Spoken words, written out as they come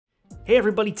Hey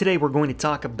everybody, today we're going to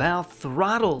talk about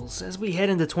throttles. As we head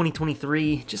into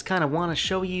 2023, just kind of want to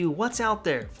show you what's out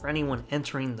there for anyone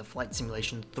entering the flight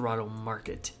simulation throttle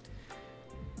market.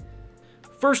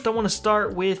 First, I want to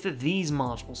start with these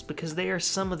modules because they are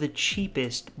some of the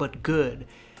cheapest but good.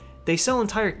 They sell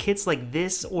entire kits like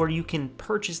this, or you can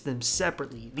purchase them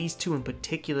separately. These two in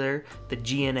particular, the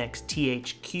GNX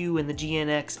THQ and the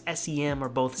GNX SEM, are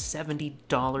both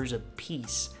 $70 a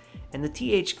piece. And the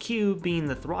THQ, being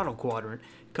the throttle quadrant,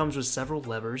 comes with several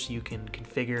levers you can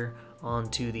configure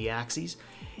onto the axes.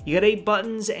 You got 8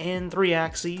 buttons and 3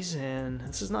 axes, and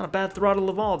this is not a bad throttle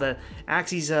at all. The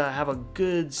axes have a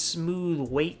good, smooth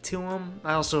weight to them.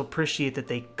 I also appreciate that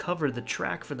they cover the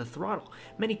track for the throttle.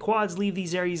 Many quads leave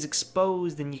these areas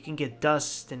exposed, and you can get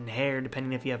dust and hair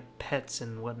depending if you have pets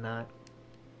and whatnot.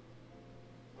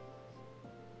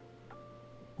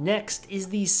 Next is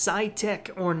the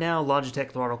SciTech, or now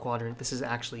Logitech Throttle Quadrant. This is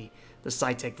actually the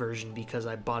SciTech version because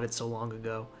I bought it so long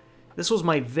ago. This was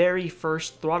my very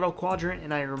first throttle quadrant,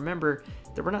 and I remember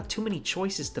there were not too many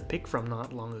choices to pick from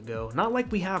not long ago. Not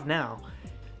like we have now.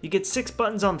 You get 6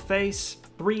 buttons on the face,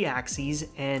 3 axes,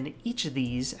 and each of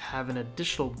these have an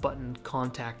additional button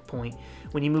contact point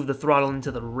when you move the throttle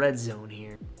into the red zone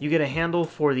here. You get a handle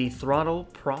for the throttle,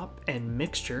 prop, and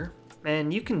mixture.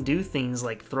 And you can do things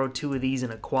like throw 2 of these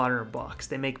in a quadrant box.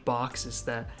 They make boxes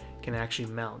that can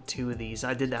actually mount 2 of these.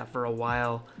 I did that for a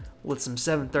while with some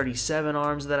 737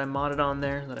 arms that I modded on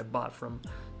there that I bought from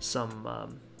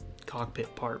some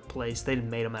cockpit part place. They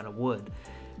made them out of wood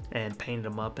and painted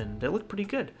them up, and they look pretty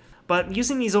good. But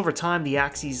using these over time, the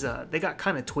axes, they got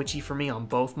kind of twitchy for me on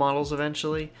both models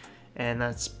eventually. And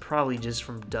that's probably just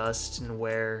from dust and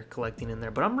wear collecting in there.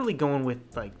 But I'm really going with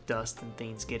like dust and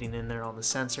things getting in there on the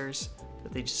sensors,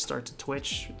 that they just start to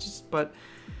twitch. But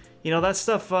you know, that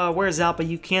stuff wears out, but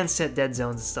you can set dead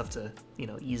zones and stuff to, you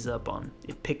know, ease up on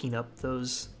it picking up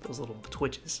those little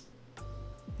twitches.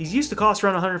 These used to cost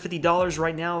around $150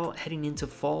 right now. Heading into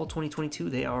fall 2022,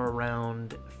 they are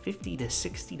around $50 to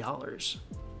 $60.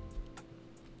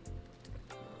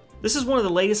 This is one of the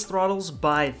latest throttles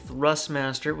by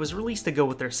Thrustmaster. It was released to go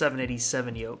with their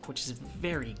 787 yoke, which is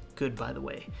very good, by the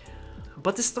way.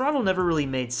 But this throttle never really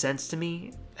made sense to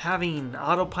me. Having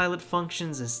autopilot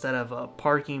functions instead of a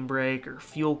parking brake or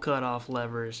fuel cutoff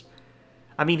levers.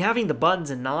 I mean, having the buttons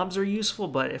and knobs are useful,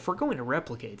 but if we're going to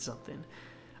replicate something,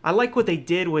 I like what they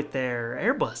did with their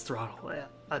Airbus throttle.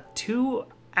 A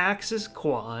 2-axis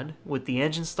quad with the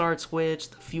engine start switch,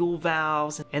 the fuel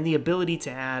valves, and the ability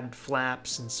to add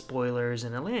flaps and spoilers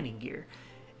and a landing gear.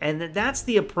 And that's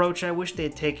the approach I wish they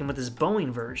had taken with this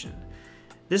Boeing version.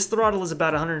 This throttle is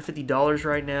about $150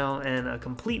 right now, and a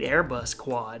complete Airbus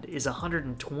quad is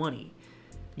 $120.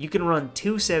 You can run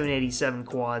 2 787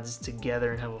 quads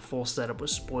together and have a full setup with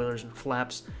spoilers and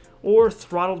flaps, or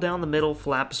throttle down the middle,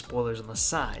 flap spoilers on the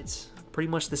sides. Pretty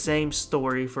much the same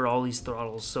story for all these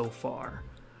throttles so far.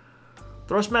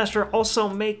 Thrustmaster also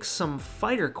makes some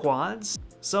fighter quads,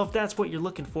 so if that's what you're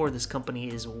looking for, this company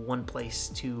is one place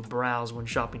to browse when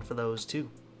shopping for those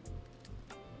too.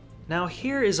 Now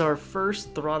here is our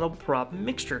first throttle prop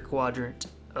mixture quadrant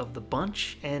of the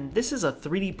bunch, and this is a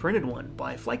 3D printed one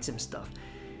by Flight Sim Stuff.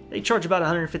 They charge about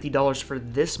 $150 for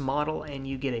this model, and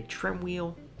you get a trim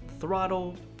wheel,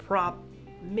 throttle, prop,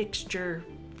 mixture,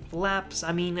 flaps.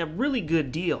 I mean, a really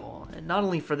good deal, and not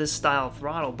only for this style of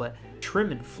throttle, but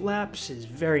trim and flaps is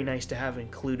very nice to have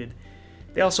included.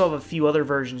 They also have a few other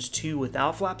versions too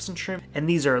without flaps and trim, and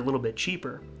these are a little bit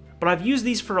cheaper. But I've used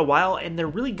these for a while, and they're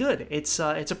really good. It's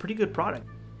a pretty good product.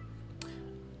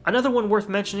 Another one worth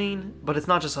mentioning, but it's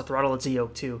not just a throttle, it's a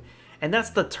yoke too, and that's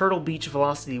the Turtle Beach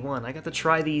Velocity 1. I got to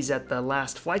try these at the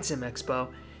last Flight Sim Expo.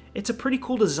 It's a pretty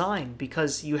cool design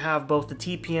because you have both the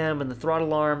TPM and the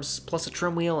throttle arms, plus a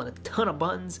trim wheel and a ton of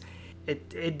buttons.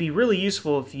 It'd be really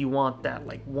useful if you want that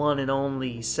like one and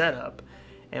only setup.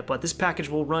 But this package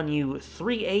will run you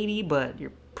 $380, but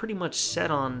you're pretty much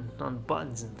set on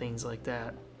buttons and things like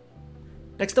that.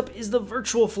 Next up is the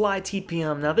Virtual Fly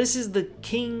TPM. Now this is the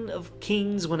king of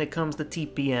kings when it comes to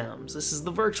TPMs. This is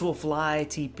the Virtual Fly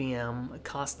TPM,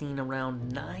 costing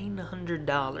around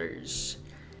 $900.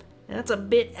 And that's a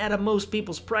bit out of most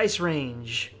people's price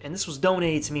range. And this was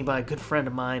donated to me by a good friend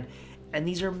of mine. And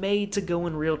these are made to go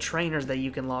in real trainers that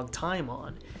you can log time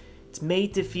on. It's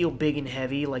made to feel big and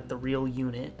heavy like the real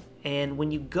unit. And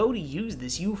when you go to use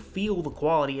this, you feel the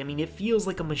quality. I mean, it feels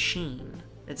like a machine.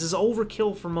 It's just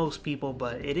overkill for most people,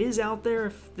 but it is out there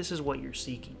if this is what you're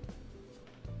seeking.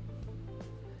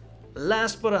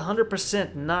 Last but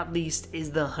 100% not least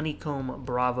is the Honeycomb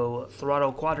Bravo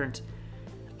Throttle Quadrant.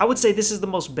 I would say this is the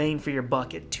most bang for your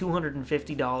buck at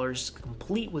 $250,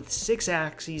 complete with 6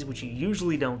 axes, which you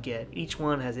usually don't get. Each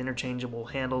one has interchangeable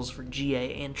handles for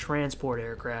GA and transport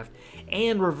aircraft,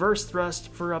 and reverse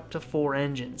thrust for up to 4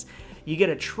 engines. You get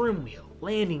a trim wheel,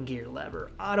 landing gear lever,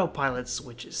 autopilot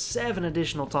switches, 7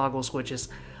 additional toggle switches.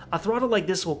 A throttle like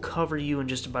this will cover you in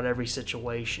just about every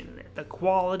situation. The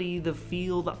quality, the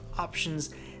feel, the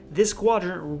options, this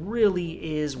Quadrant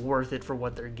really is worth it for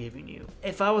what they're giving you.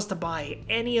 If I was to buy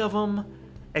any of them,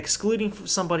 excluding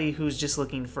somebody who's just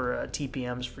looking for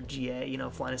TPMs for GA, you know,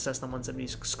 flying a Cessna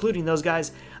 170s, excluding those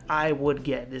guys, I would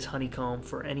get this Honeycomb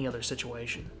for any other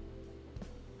situation.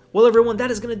 Well, everyone,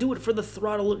 that is going to do it for the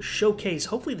Throttle Showcase.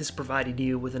 Hopefully this provided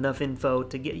you with enough info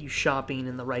to get you shopping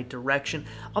in the right direction.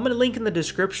 I'm going to link in the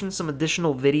description some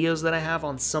additional videos that I have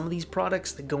on some of these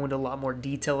products that go into a lot more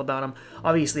detail about them.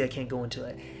 Obviously, I can't go into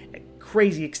a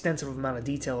crazy extensive amount of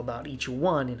detail about each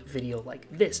one in a video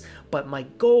like this, but my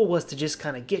goal was to just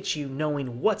kind of get you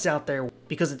knowing what's out there,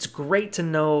 because it's great to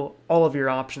know all of your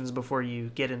options before you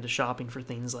get into shopping for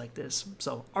things like this.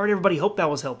 So, alright everybody, hope that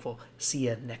was helpful. See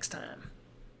ya next time.